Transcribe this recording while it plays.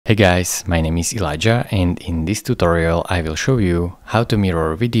Hey guys, my name is Elijah and in this tutorial I will show you how to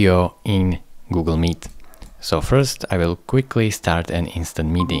mirror video in Google Meet. So first I will quickly start an instant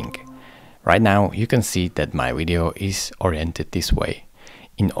meeting. Right now you can see that my video is oriented this way.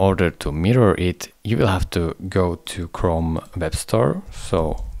 In order to mirror it, you will have to go to Chrome Web Store.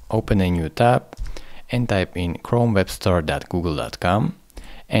 So open a new tab and type in chromewebstore.google.com,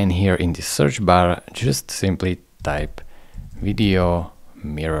 and here in the search bar just simply type video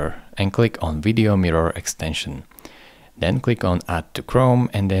mirror and click on video mirror extension. Then click on add to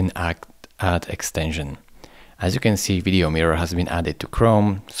Chrome and then add extension. As you can see, video mirror has been added to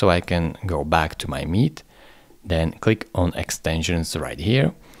Chrome, so I can go back to my Meet, then click on extensions right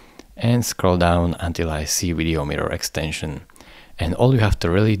here and scroll down until I see video mirror extension. And all you have to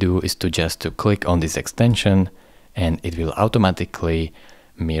really do is to click on this extension and it will automatically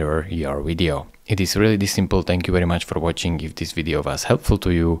mirror your video. It is really this simple. Thank you very much for watching. If this video was helpful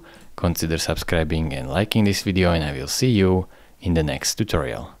to you, consider subscribing and liking this video, and I will see you in the next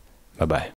tutorial. Bye bye.